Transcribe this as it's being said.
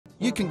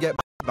you can get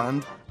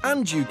broadband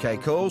and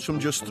UK calls from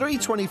just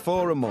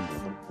 £3.24 a month.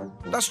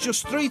 That's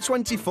just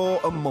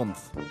 £3.24 a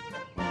month.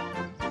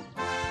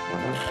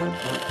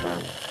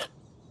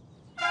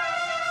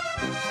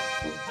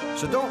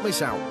 So don't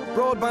miss out.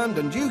 Broadband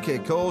and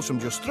UK calls from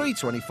just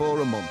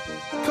 £3.24 a month.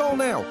 Call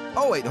now.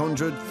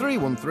 0800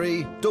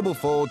 313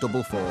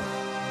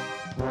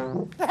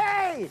 4444.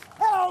 Hey!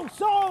 Hello,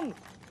 son!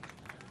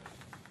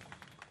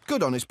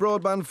 Good honest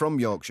broadband from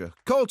Yorkshire.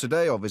 Call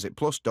today or visit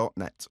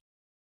plus.net.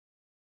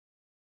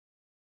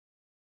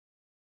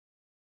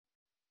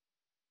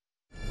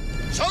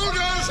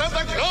 Soldiers of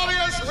the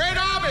glorious Red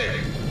Army!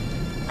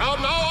 From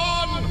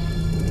now on,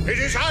 it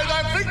is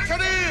either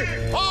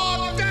victory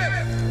or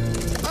death!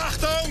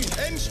 Achtung!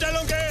 In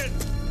Stellung gehen!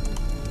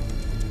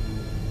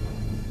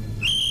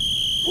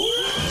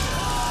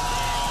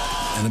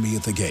 Enemy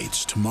at the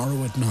Gates,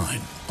 tomorrow at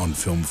 9 on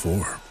Film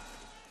 4.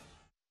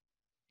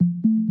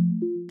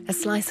 A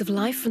slice of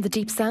life from the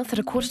deep south at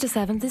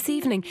 6:45 this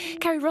evening.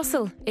 Carrie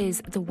Russell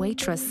is the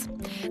waitress.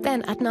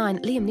 Then at 9,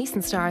 Liam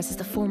Neeson stars as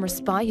the former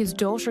spy whose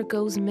daughter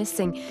goes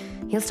missing.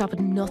 He'll stop at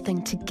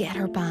nothing to get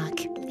her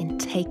back in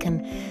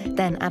Taken.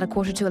 Then at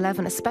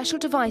 11:15, a special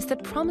device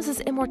that promises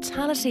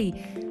immortality,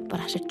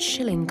 but at a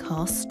chilling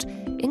cost,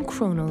 in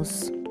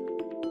Chronos.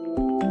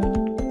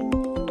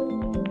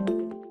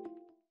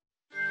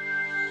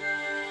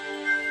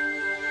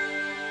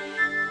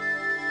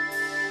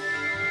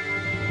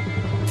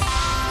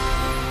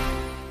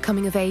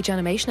 Coming-of-age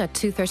animation at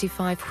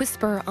 2:35,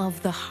 Whisper of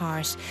the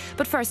Heart.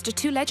 But first,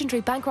 two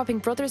legendary bank-robbing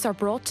brothers are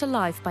brought to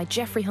life by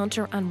Jeffrey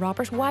Hunter and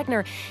Robert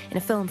Wagner in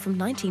a film from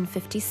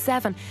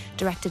 1957,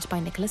 directed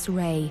by Nicholas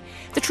Ray.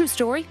 The true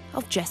story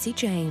of Jesse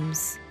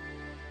James.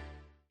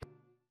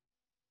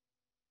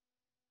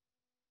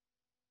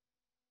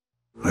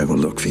 I will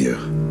look for you.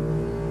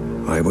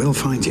 I will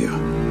find you.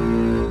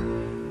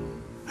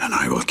 And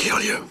I will kill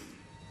you.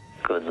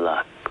 Good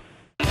luck.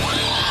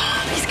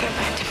 Please come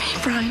back to me,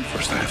 Brian.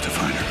 First I have to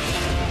find her.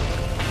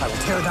 I will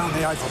tear down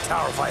the Eiffel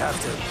Tower if I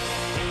have to.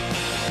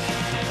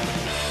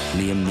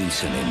 Liam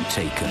Neeson in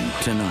Taken,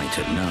 tonight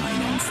at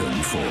 9 on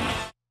Film 4.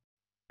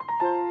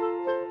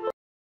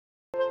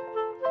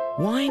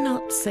 Why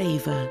not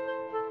savour?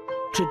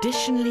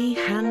 Traditionally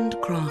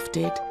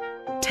handcrafted,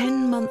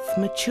 10-month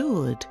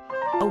matured,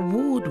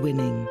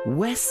 award-winning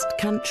West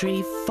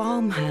Country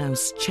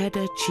farmhouse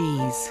cheddar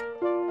cheese.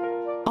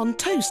 On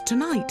toast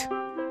tonight.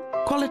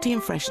 Quality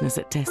and freshness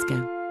at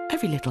Tesco.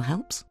 Every little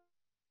helps.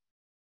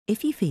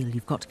 If you feel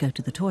you've got to go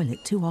to the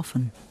toilet too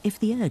often, if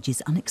the urge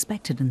is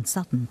unexpected and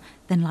sudden,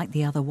 then like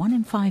the other 1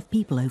 in 5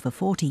 people over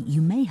 40,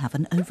 you may have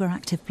an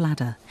overactive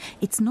bladder.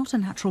 It's not a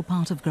natural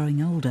part of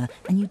growing older,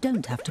 and you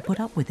don't have to put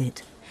up with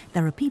it.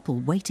 There are people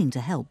waiting to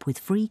help with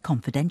free,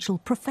 confidential,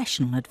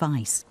 professional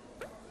advice.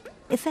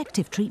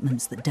 Effective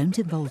treatments that don't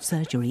involve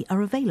surgery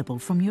are available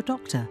from your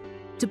doctor.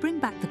 To bring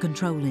back the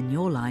control in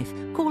your life,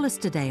 call us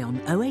today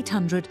on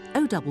 0800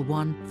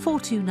 011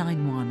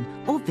 4291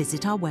 or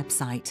visit our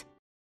website.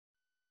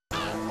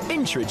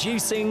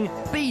 Introducing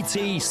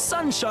BT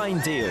Sunshine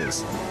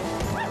Deals.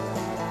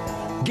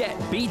 Get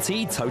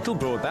BT Total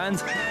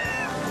Broadband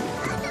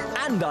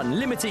and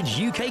unlimited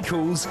UK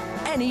calls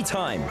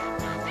anytime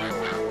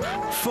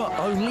for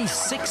only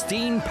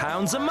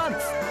 £16 a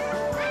month.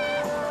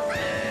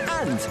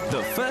 And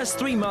the first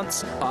 3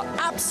 months are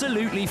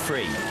absolutely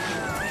free.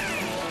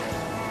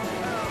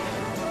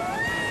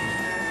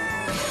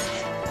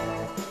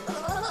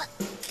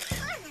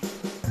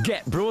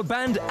 Get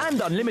broadband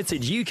and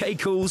unlimited UK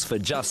calls for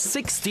just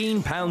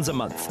 £16 a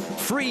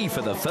month. Free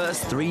for the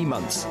first 3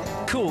 months.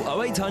 Call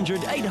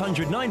 0800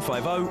 800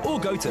 950 or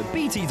go to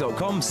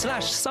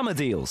bt.com/summer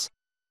deals.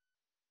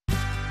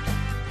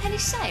 Penny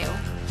sale?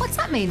 What's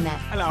that mean then?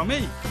 Allow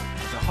me.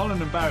 The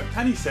Holland & Barrett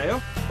penny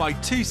sale. Buy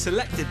 2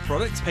 selected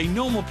products, pay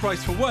normal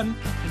price for one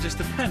and just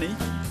a penny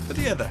for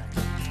the other.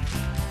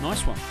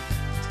 Nice one.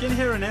 Skin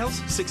hair and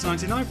nails,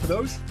 £6.99 for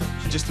those,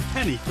 and just a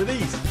penny for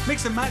these.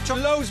 Mix and match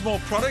on loads more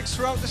products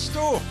throughout the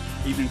store.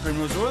 Evening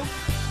primrose oil,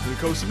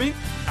 glucosamine,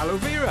 aloe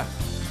vera.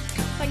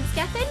 Thanks,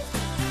 Gethin.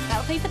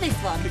 That'll be for this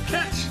one. Good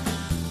catch.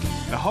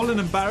 The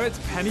Holland & Barrett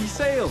penny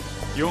sale.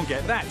 You won't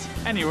get that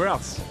anywhere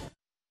else.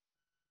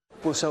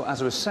 Well, so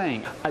as I was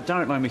saying, at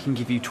Direct Line we can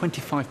give you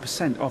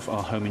 25% off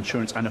our home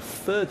insurance and a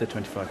further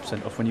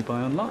 25% off when you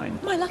buy online.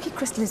 My lucky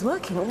crystal is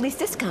working, all these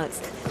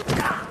discounts.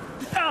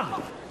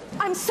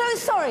 I'm so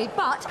sorry,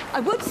 but I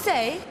would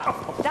say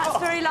that's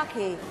very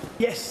lucky.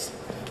 Yes.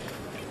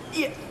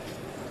 Yeah.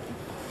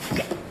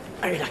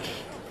 Very lucky.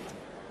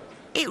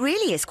 It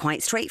really is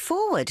quite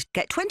straightforward.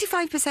 Get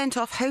 25%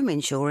 off home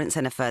insurance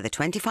and a further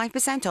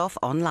 25% off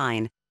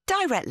online.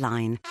 Direct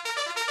Line.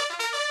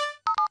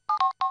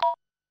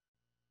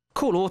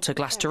 Call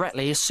Autoglass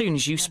directly as soon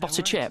as you spot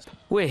a chip.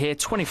 We're here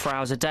 24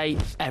 hours a day,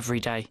 every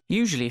day.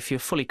 Usually if you're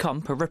fully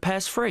comp, a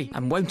repair's free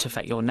and won't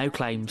affect your no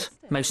claims.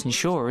 Most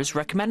insurers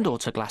recommend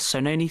Autoglass, so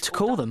no need to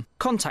call them.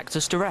 Contact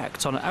us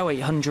direct on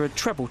 0800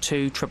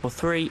 222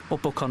 333 or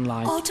book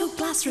online.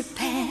 Autoglass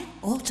repair,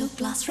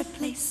 Autoglass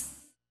replace.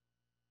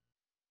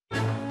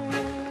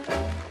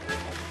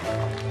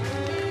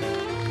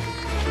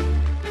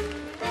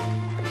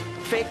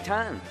 Fake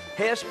tan,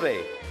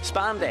 hairspray,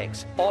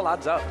 spandex, all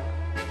adds up.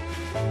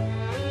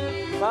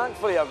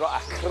 Thankfully, I've got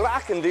a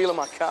cracking deal on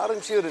my car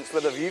insurance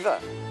with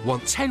Aviva.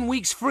 Want 10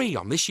 weeks free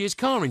on this year's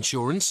car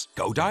insurance?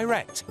 Go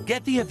direct.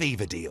 Get the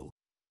Aviva deal.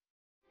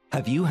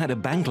 Have you had a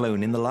bank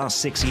loan in the last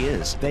 6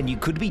 years? Then you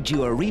could be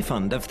due a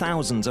refund of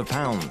thousands of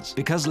pounds,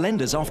 because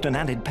lenders often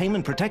added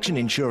payment protection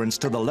insurance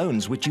to the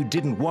loans which you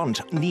didn't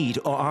want, need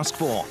or ask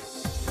for.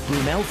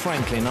 Brunel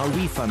Franklin are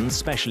refund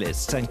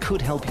specialists and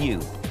could help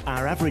you.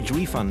 Our average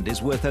refund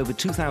is worth over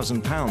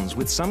 £2,000,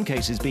 with some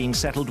cases being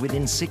settled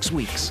within 6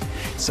 weeks.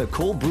 So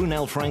call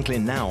Brunel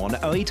Franklin now on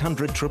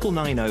 0800 990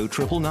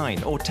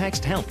 999 or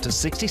text HELP to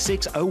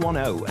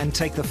 66010 and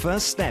take the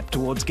first step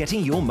towards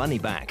getting your money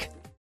back.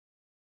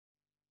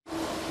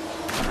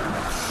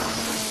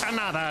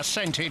 Another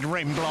scented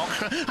rim block.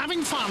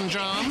 Having fun,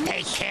 John?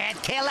 They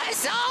can't kill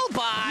us all,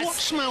 boss. What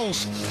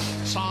smells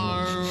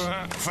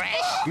so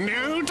fresh?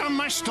 New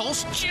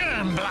Domestos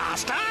Germ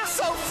Blaster.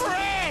 So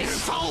fresh! You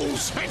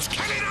fools! It's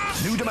killing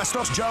us! New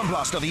Domestos Germ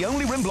Blaster, the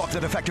only rim block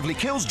that effectively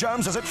kills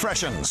germs as it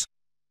freshens.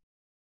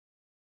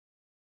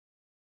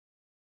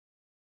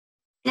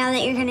 Now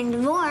that you're getting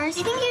divorced,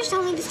 I think you just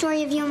told me the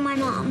story of you and my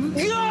mom.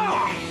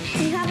 Yeah!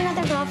 Did you have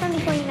another girlfriend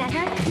before you met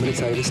her? I'm going to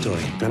tell you the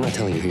story, but I'm not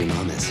telling you who your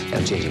mom is.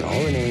 I'm changing all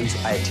her names.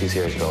 I had 2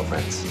 serious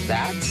girlfriends.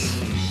 That's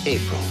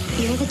April.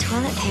 You're the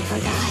toilet paper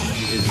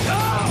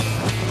guy.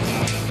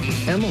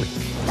 Emily.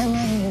 I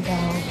let you go.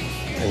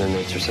 And then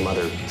there's some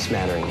other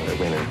smattering of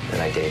women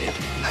that I dated.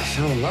 I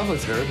fell in love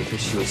with her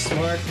because she was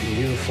smart, and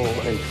beautiful,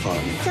 and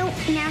fun.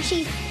 So now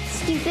she's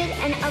stupid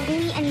and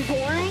ugly and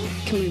boring?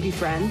 Can we be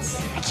friends?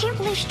 I can't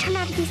believe she turned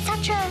out to be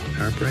such a...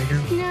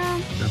 Heartbreaker?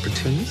 No.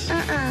 Opportunist?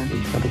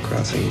 Double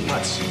crossing?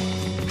 Nuts.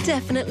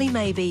 Definitely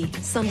Maybe.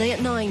 Sunday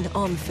at 9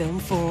 on Film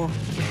 4.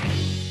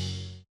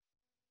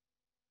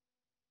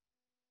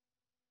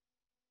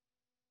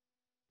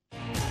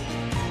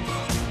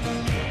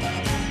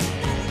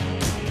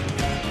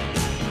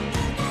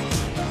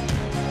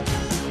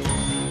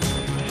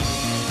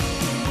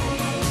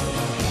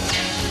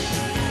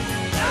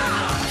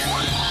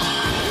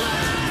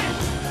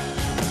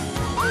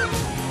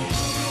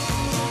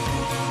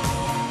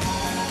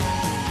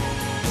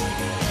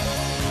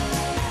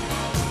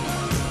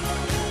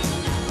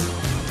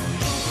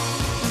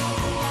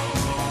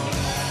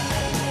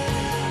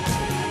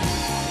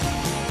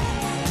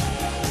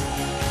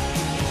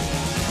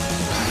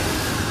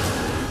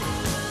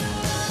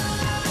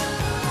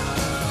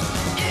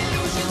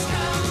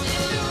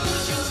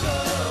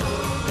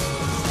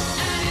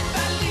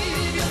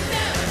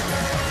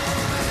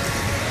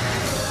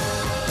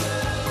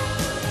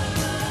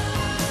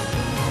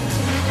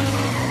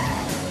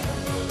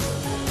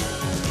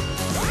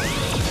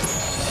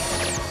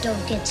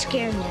 Don't get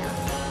scared now.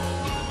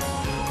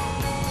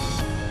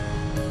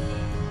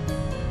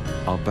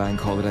 Our bank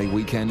holiday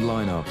weekend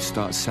lineup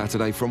starts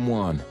Saturday from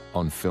 1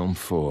 on Film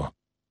 4.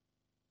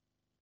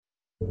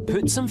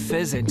 Put some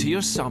fizz into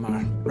your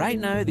summer. Right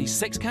now, these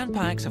 6-can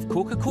packs of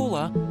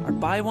Coca-Cola are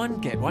buy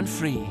one, get one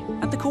free.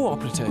 At the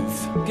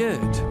Cooperative.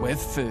 Good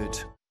with food.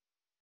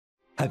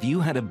 Have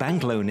you had a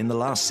bank loan in the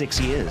last 6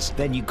 years?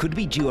 Then you could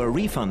be due a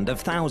refund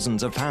of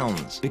thousands of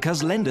pounds,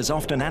 because lenders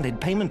often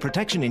added payment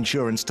protection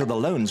insurance to the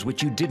loans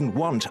which you didn't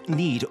want,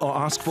 need or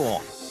ask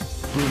for.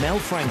 Brunel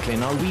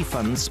Franklin are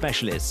refund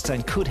specialists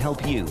and could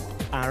help you.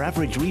 Our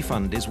average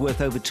refund is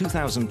worth over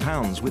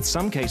 £2,000, with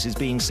some cases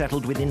being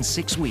settled within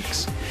 6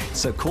 weeks.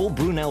 So call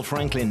Brunel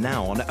Franklin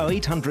now on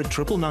 0800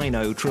 990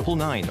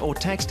 999 or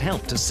text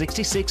HELP to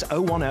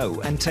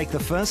 66010 and take the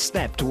first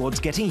step towards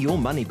getting your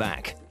money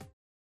back.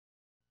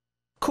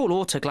 Call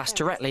Autoglass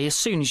directly as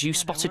soon as you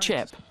spot a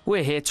chip.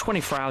 We're here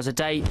 24 hours a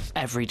day,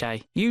 every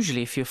day.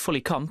 Usually if you're fully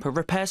comp, a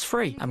repair's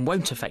free and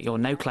won't affect your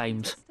no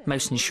claims.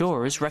 Most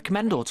insurers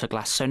recommend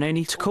Autoglass, so no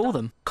need to call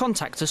them.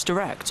 Contact us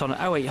direct on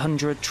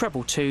 0800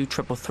 222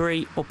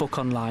 333 or book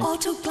online.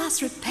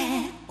 Autoglass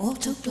repair,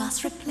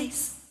 Autoglass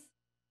replace.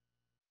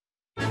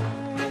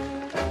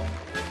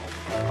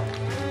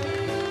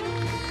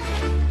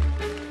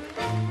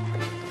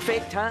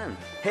 Fake tan,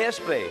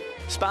 hairspray,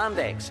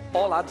 spandex,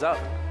 all adds up.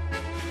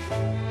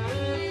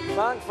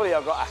 Thankfully,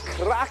 I've got a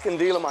cracking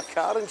deal on my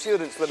car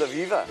insurance with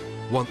Aviva.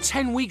 Want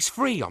 10 weeks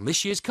free on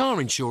this year's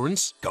car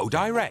insurance? Go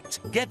direct.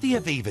 Get the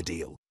Aviva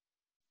deal.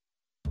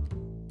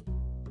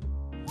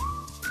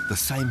 The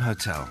same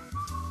hotel.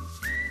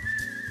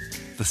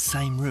 The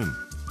same room.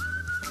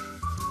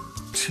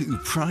 2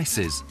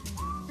 prices.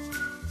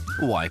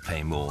 Why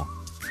pay more?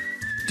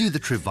 Do the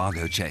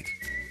Trivago check.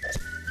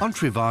 On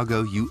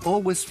Trivago, you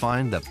always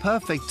find the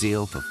perfect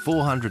deal for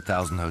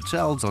 400,000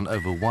 hotels on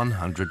over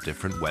 100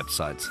 different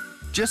websites.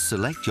 Just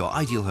select your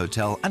ideal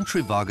hotel and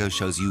Trivago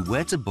shows you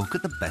where to book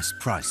at the best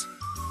price.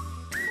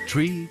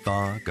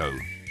 Trivago.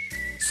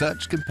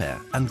 Search,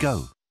 compare and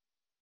go.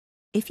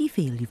 If you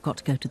feel you've got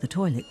to go to the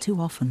toilet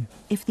too often,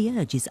 if the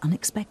urge is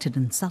unexpected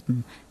and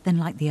sudden, then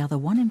like the other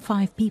 1 in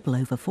 5 people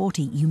over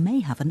 40, you may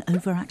have an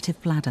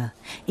overactive bladder.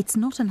 It's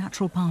not a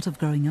natural part of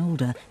growing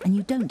older, and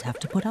you don't have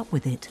to put up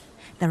with it.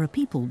 There are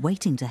people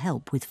waiting to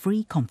help with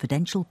free,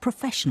 confidential,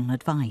 professional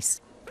advice.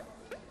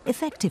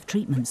 Effective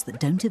treatments that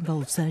don't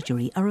involve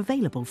surgery are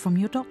available from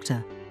your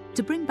doctor.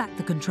 To bring back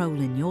the control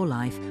in your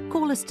life,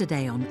 call us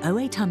today on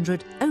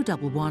 0800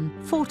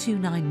 011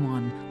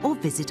 4291 or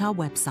visit our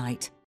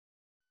website.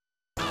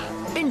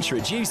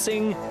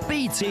 Introducing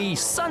BT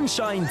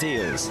Sunshine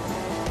Deals.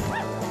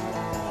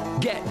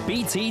 Get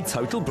BT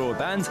Total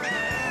Broadband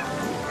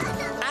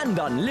and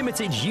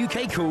unlimited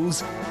UK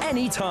calls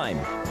anytime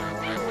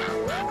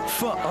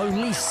for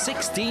only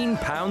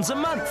 £16 a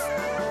month.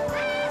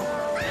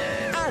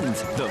 And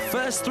the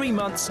first 3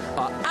 months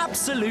are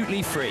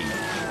absolutely free.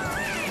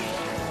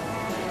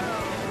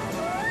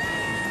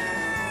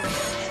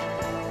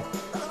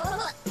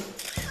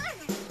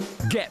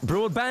 Get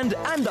broadband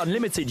and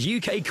unlimited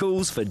UK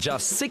calls for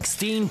just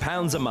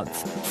 £16 a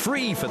month.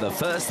 Free for the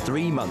first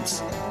 3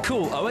 months.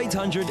 Call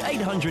 0800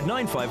 800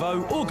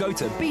 950 or go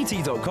to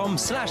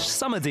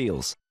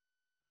bt.com/summerdeals.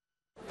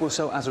 Well,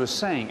 so as I was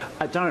saying,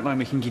 at Direct Line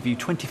we can give you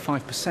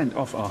 25%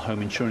 off our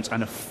home insurance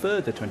and a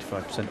further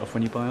 25% off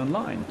when you buy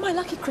online. My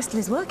lucky crystal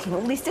is working, all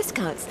these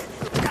discounts.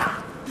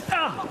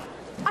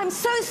 I'm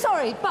so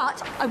sorry,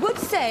 but I would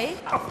say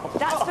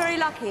that's very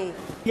lucky.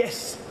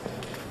 Yes.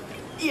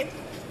 Yeah.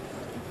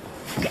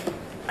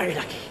 Very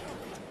lucky.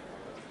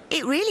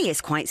 It really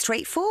is quite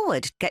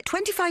straightforward. Get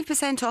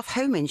 25% off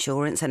home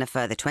insurance and a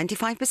further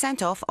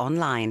 25% off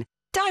online.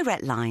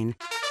 Direct Line.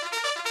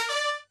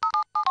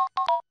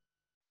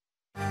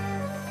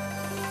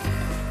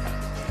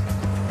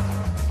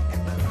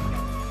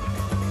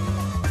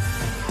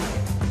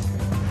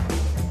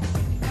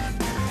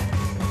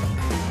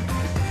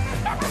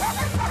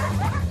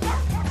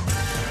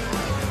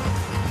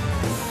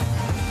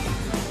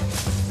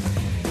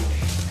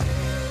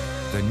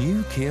 The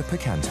new Kia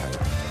Picanto.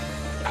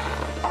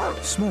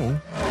 Small,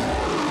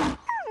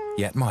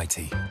 yet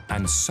mighty.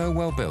 And so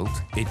well built,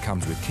 it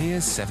comes with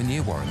Kia's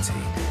 7-year warranty.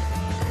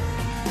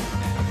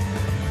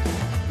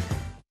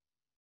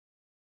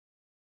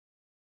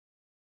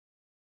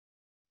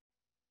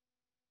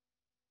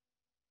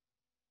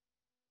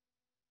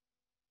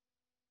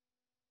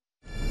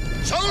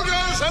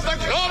 Soldiers of the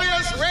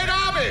glorious Red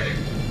Army!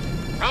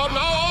 From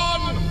now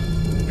on,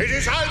 it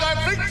is either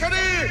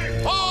victory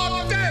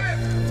or death!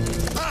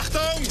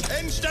 Achtung!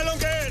 Endstellung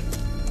gehen!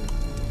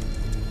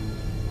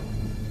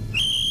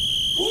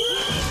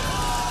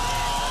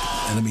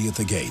 Enemy at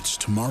the Gates,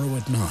 tomorrow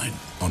at 9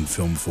 on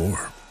Film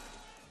 4.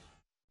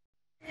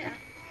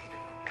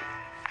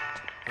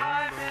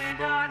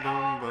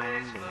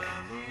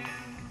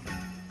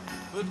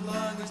 But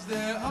long as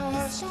there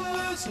are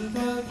stars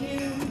above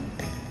you,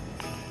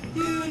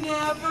 you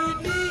never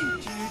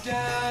need to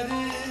doubt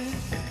it.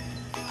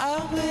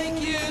 I'll make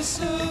you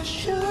so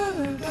sure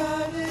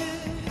about it.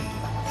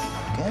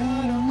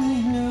 God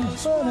only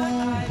knows what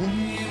I'd do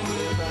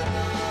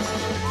without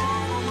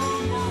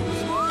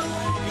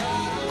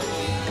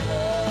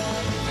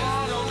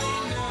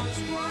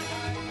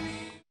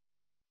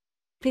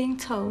being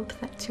told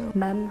that your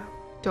mum,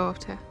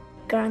 daughter,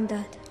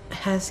 granddad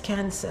has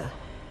cancer.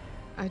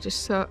 I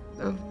just thought,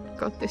 oh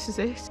God, this is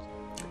it.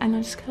 And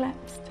I just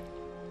collapsed.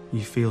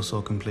 You feel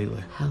so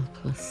completely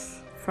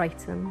Helpless.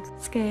 Frightened.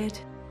 Scared.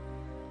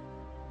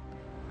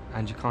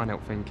 And you can't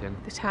help thinking,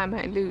 the time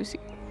I lose you.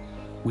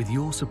 With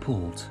your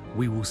support,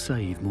 we will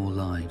save more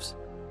lives.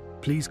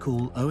 Please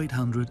call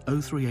 0800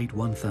 038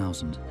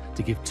 1000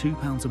 to give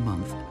 £2 a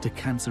month to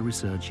Cancer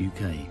Research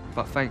UK.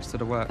 But thanks to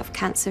the work Of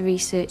Cancer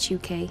Research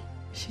UK.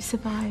 She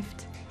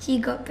survived. He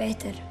got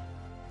better.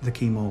 The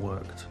chemo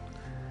worked.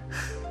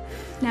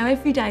 Now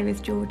every day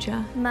with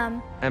Georgia.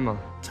 Mum, Emma,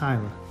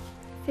 Tyler.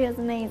 feels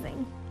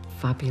amazing.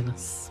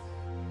 fabulous.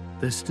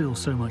 There's still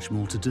so much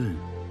more to do.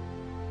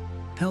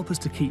 Help us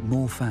to keep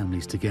more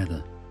families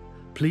together.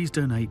 Please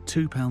donate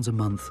 £2 a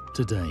month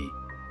today.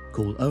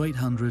 Call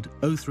 0800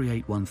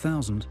 038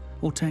 1000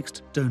 or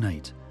text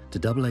DONATE to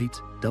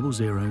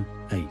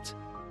 88008.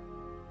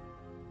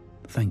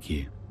 Thank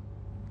you.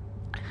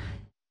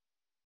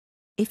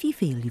 If you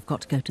feel you've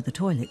got to go to the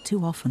toilet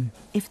too often,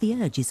 if the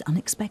urge is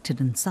unexpected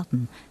and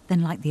sudden,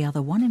 then like the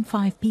other 1 in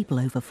 5 people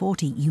over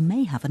 40, you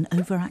may have an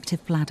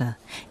overactive bladder.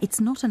 It's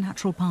not a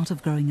natural part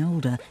of growing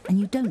older, and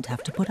you don't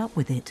have to put up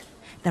with it.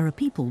 There are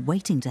people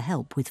waiting to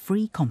help with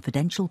free,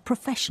 confidential,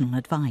 professional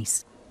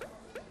advice.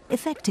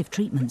 Effective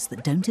treatments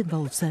that don't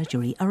involve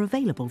surgery are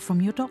available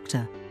from your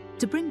doctor.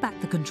 To bring back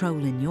the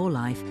control in your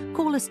life,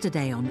 call us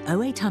today on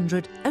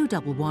 0800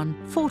 011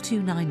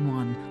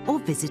 4291 or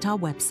visit our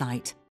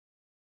website.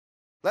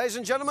 Ladies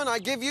and gentlemen, I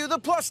give you the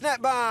PlusNet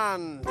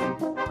band.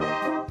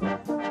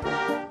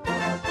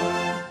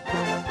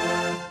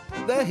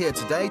 They're here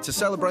today to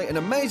celebrate an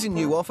amazing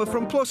new offer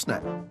from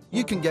PlusNet.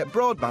 You can get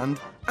broadband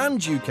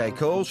and UK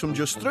calls from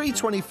just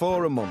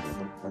 £3.24 a month.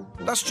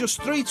 That's just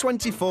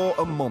 £3.24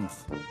 a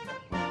month.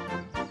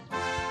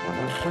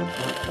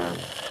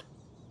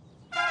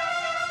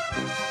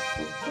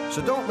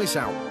 So don't miss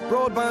out.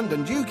 Broadband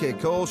and UK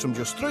calls from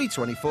just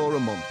 £3.24 a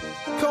month.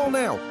 Call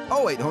now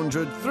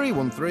 0800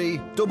 313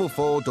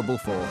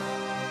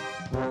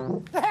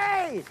 4444.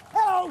 Hey!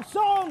 Hello,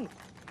 son!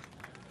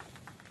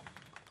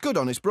 Good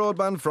honest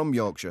broadband from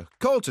Yorkshire.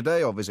 Call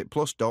today or visit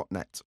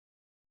plus.net.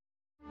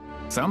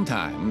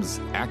 Sometimes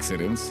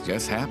accidents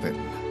just happen.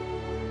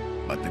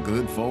 But the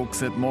good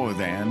folks at More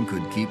Than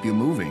could keep you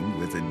moving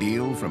with a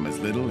deal from as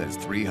little as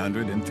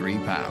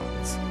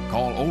 £303.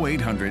 Call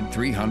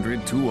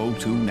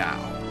 0800-300-202 now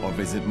or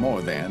visit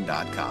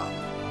morethan.com.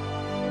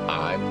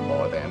 I'm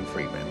More Than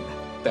Freeman.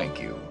 Thank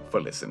you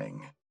for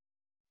listening.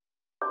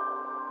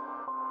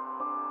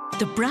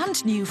 The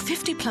brand new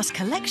 50 Plus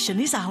collection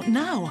is out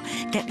now.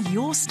 Get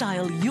your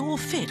style, your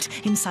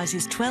fit in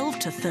sizes 12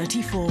 to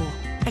 34.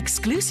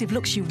 Exclusive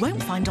looks you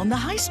won't find on the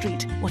high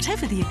street.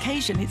 Whatever the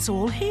occasion, it's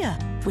all here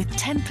with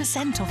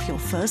 10% off your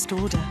first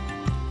order.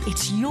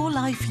 It's your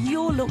life,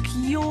 your look,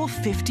 your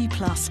 50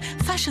 Plus.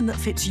 Fashion that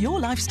fits your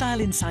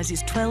lifestyle in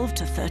sizes 12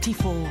 to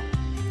 34.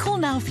 Call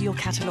now for your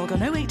catalogue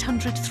on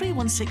 0800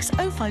 316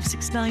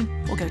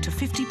 0569 or go to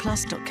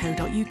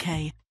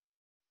 50plus.co.uk.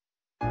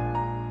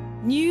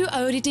 New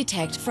Odour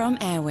Detect from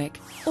Airwick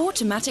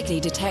automatically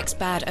detects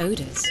bad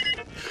odours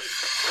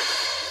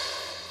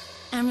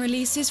and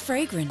releases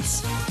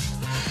fragrance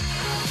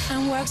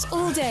and works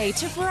all day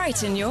to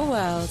brighten your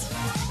world.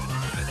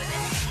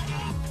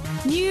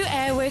 New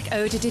Airwick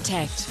Odour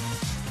Detect.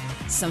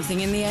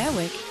 Something in the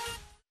Airwick.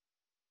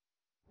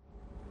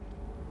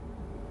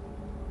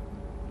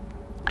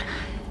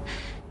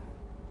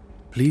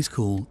 Please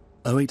call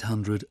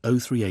 0800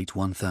 038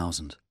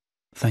 1000.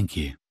 Thank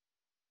you.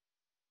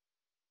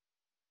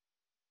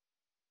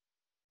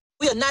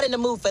 We are not in the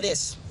mood for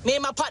this. Me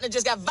and my partner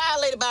just got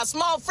violated by a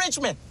small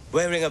Frenchman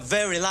wearing a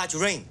very large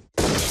ring.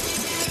 I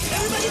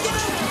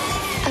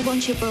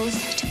want you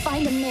both to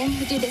find the man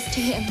who did this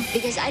to him,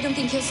 because I don't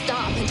think he'll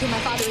stop until my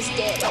father is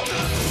dead.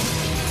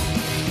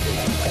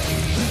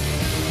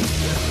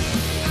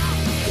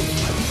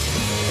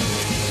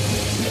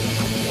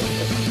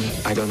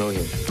 I don't know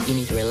you. You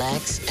need to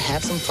relax,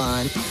 have some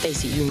fun.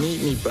 Face it, you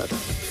need me, brother.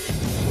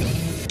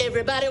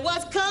 Everybody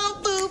was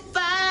kung fu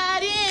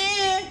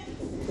fighting.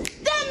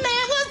 That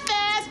man was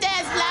fast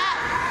as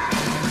light.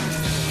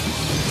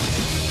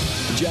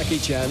 Jackie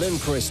Chan and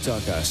Chris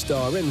Tucker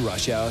star in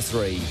Rush Hour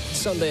 3,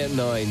 Sunday at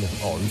 9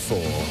 on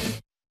 4.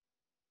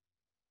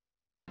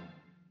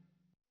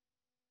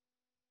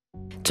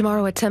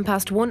 Tomorrow at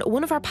 1:10,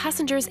 one of our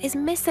passengers is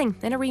missing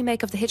in a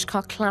remake of the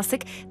Hitchcock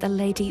classic, The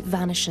Lady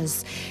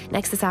Vanishes.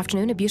 Next this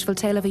afternoon, a beautiful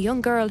tale of a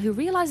young girl who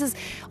realises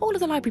all of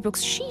the library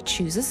books she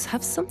chooses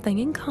have something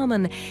in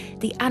common.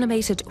 The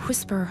animated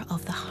Whisper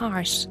of the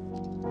Heart.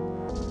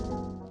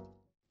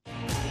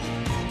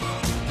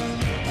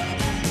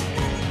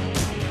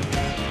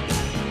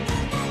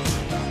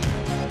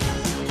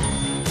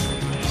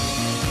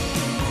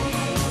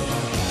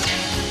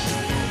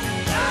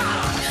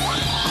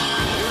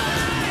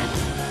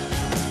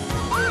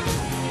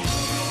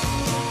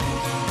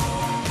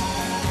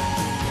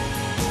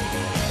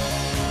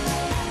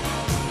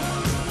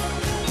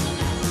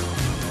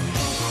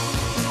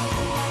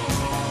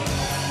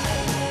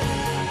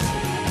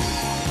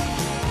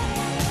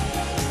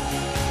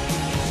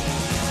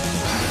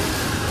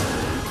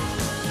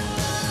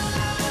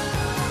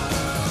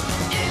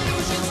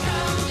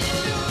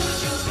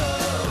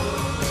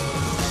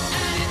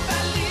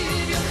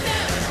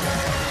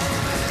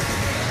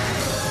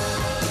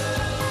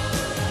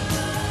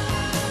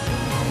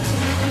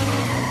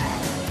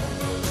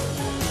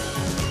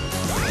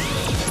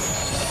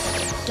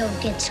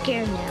 Don't get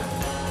scared now.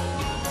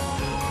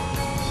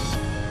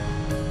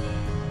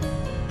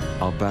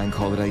 Our bank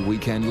holiday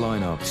weekend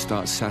lineup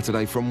starts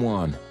Saturday from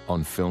 1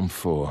 on Film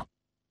 4.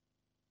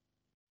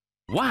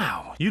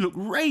 Wow, you look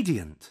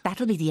radiant.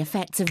 That'll be the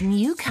effects of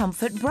new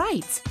Comfort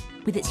Brights.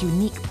 With its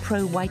unique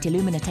Pro White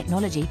Illumina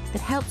technology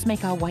that helps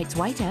make our whites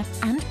whiter,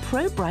 and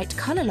Pro Bright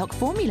Colour Lock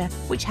formula,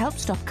 which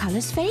helps stop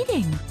colours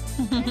fading.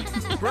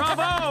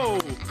 Bravo!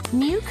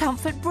 New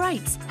Comfort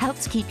Brights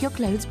helps keep your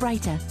clothes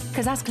brighter,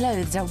 because us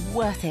clothes are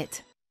worth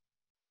it.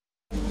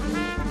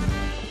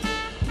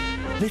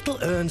 Little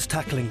Ern's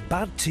tackling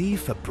bad tea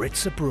for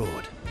Brits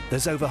abroad.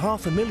 There's over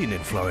 500,000 in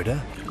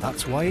Florida.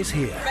 That's why he's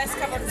here. Best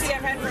cup of tea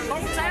I've had for a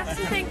long time. I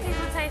think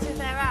people taste with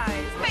their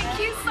eyes. Thank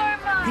you so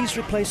much. He's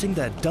replacing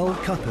their dull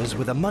cuppers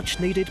with a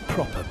much-needed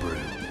proper brew.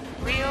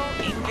 Real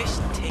English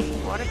tea.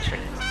 What a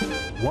treat.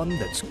 One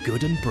that's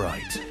good and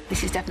bright.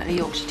 This is definitely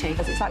Yorkshire tea,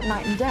 because it's like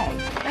night and day.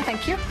 No,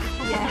 thank you.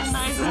 Yes.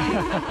 Nice.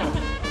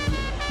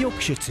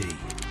 Yorkshire tea.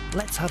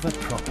 Let's have a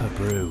proper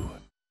brew.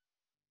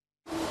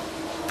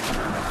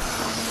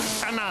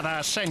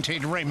 Another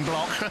scented rim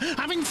block.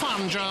 Having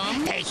fun,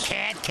 John? They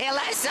can't kill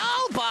us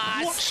all,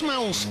 boss. What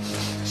smells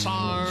so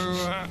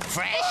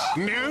fresh?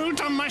 New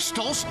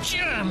Domestos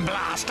Germ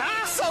Blaster.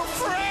 So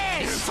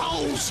fresh.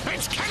 Fools,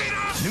 it's killing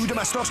us. New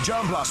Domestos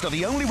Germ Blaster,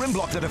 the only rim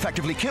block that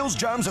effectively kills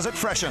germs as it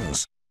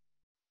freshens.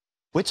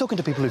 We're talking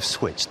to people who've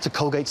switched to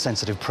Colgate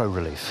Sensitive Pro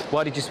Relief.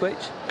 Why did you switch?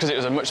 Because it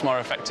was a much more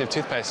effective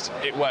toothpaste.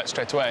 It worked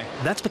straight away.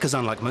 That's because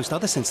unlike most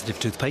other sensitive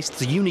toothpastes,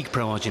 the unique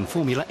Pro-Argin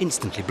formula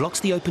instantly blocks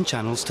the open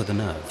channels to the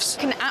nerves.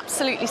 I can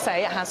absolutely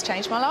say it has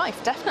changed my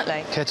life,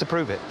 definitely. Care to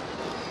prove it?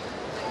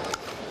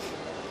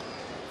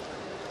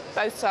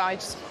 Both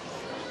sides.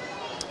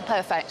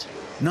 Perfect.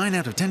 9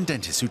 out of 10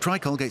 dentists who try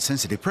Colgate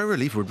Sensitive Pro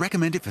Relief would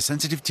recommend it for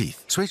sensitive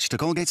teeth. Switch to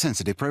Colgate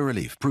Sensitive Pro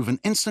Relief. Proven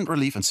instant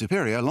relief and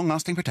superior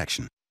long-lasting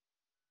protection.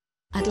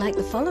 I'd like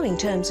the following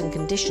terms and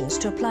conditions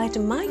to apply to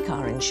my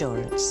car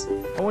insurance.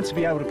 I want to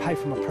be able to pay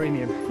for my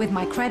premium. With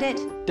my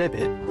credit,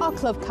 debit, Our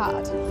club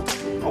card.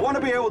 I want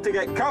to be able to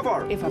get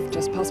cover. If I've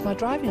just passed my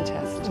driving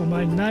test. On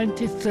my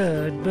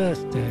 93rd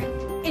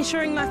birthday.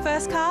 Insuring my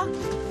first car.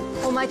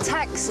 Or my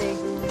taxi.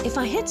 if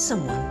I hit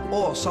someone.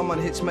 Or someone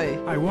hits me.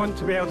 I want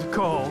to be able to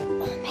call.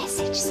 Or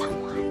message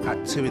someone.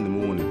 At 2 in the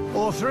morning.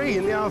 Or 3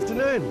 in the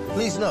afternoon.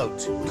 Please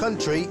note,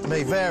 country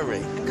may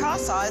vary. Car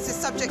size is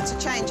subject to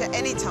change at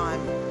any time.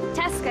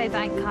 Tesco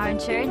Bank car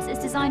insurance is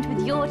designed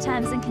with your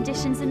terms and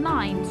conditions in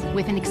mind.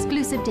 With an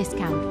exclusive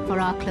discount for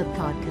our club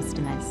card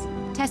customers.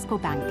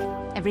 Tesco Bank.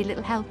 Every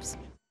little helps.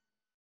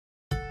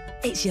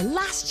 It's your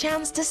last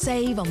chance to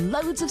save on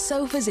loads of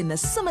sofas in the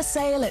summer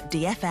sale at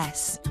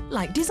DFS.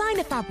 Like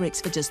designer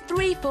fabrics for just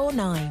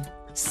 $349.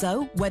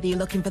 So, whether you're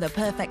looking for the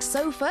perfect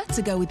sofa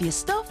to go with your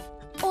stuff,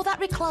 or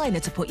that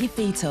recliner to put your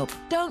feet up,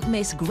 don't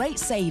miss great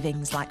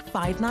savings like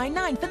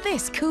 $599 for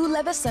this cool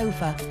leather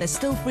sofa. There's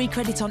still free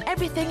credit on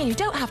everything and you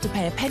don't have to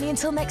pay a penny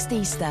until next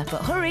Easter.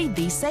 But hurry,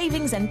 these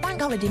savings end Bank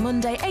Holiday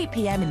Monday 8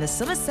 p.m. in the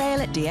summer sale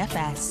at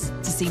DFS.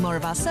 To see more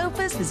of our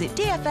sofas, visit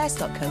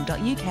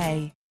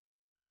dfs.co.uk.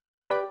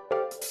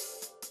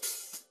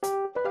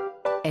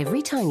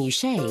 Every time you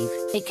shave,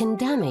 it can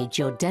damage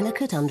your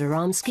delicate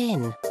underarm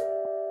skin.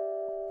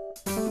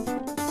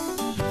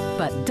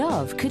 But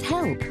Dove could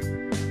help.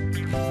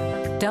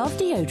 Dove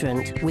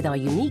deodorant with our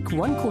unique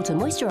 1/4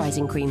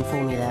 moisturising cream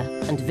formula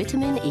and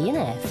vitamin E and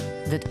F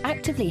that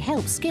actively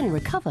helps skin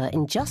recover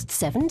in just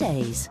 7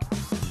 days.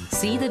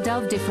 See the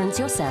Dove difference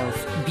yourself.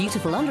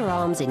 Beautiful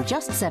underarms in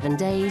just 7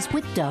 days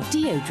with Dove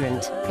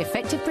deodorant.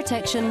 Effective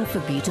protection for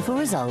beautiful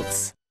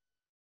results.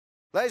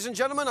 Ladies and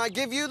gentlemen, I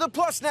give you the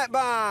PlusNet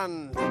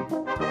band.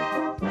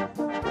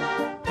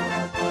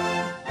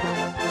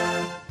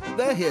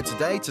 They're here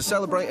today to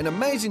celebrate an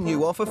amazing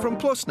new offer from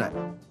PlusNet.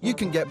 You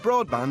can get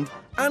broadband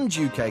and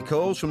UK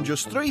calls from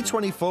just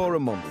 $3.24 a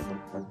month.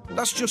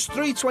 That's just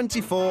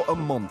 $3.24 a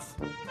month.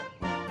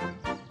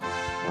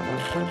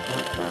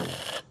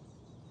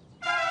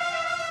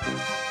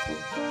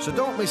 So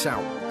don't miss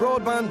out.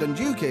 Broadband and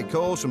UK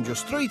calls from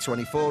just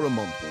 $3.24 a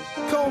month.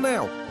 Call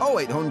now,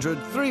 0800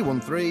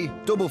 313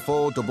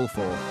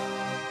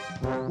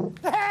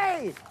 4444.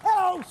 Hey!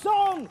 Hello,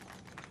 son!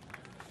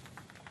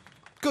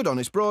 Good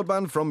honest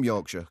broadband from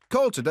Yorkshire.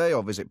 Call today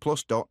or visit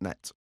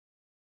plus.net.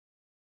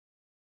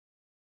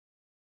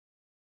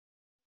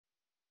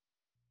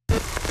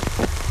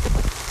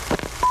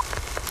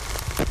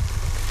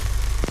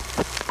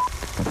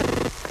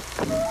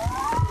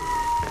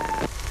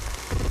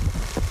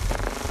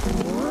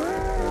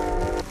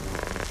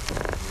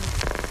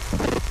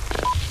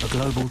 A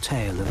global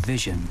tale of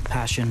vision,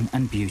 passion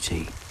and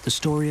beauty. The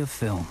story of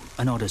film,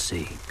 an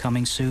odyssey,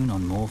 coming soon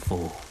on More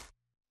 4.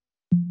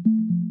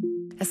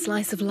 A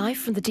slice of life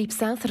from the deep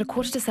south at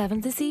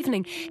 6:45 this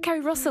evening. Kerry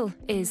Russell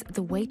is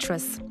the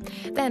waitress.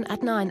 Then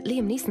at 9,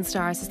 Liam Neeson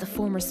stars as the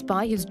former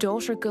spy whose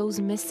daughter goes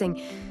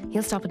missing.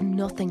 He'll stop at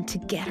nothing to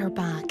get her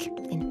back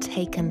in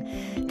Taken.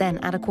 Then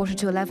at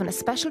 11:15, a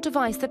special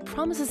device that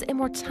promises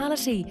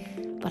immortality,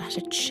 but at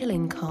a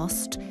chilling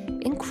cost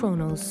in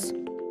Chronos.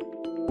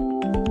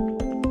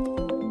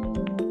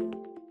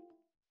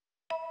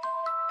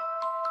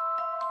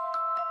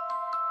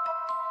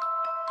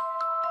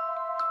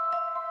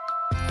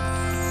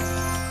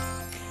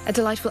 A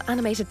delightful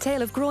animated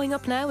tale of growing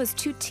up now as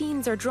two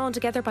teens are drawn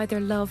together by their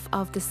love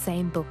of the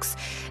same books.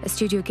 A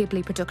Studio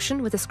Ghibli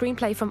production with a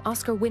screenplay from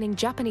Oscar-winning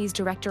Japanese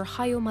director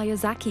Hayao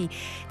Miyazaki,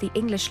 the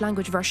English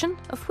language version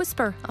of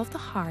Whisper of the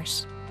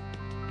Heart.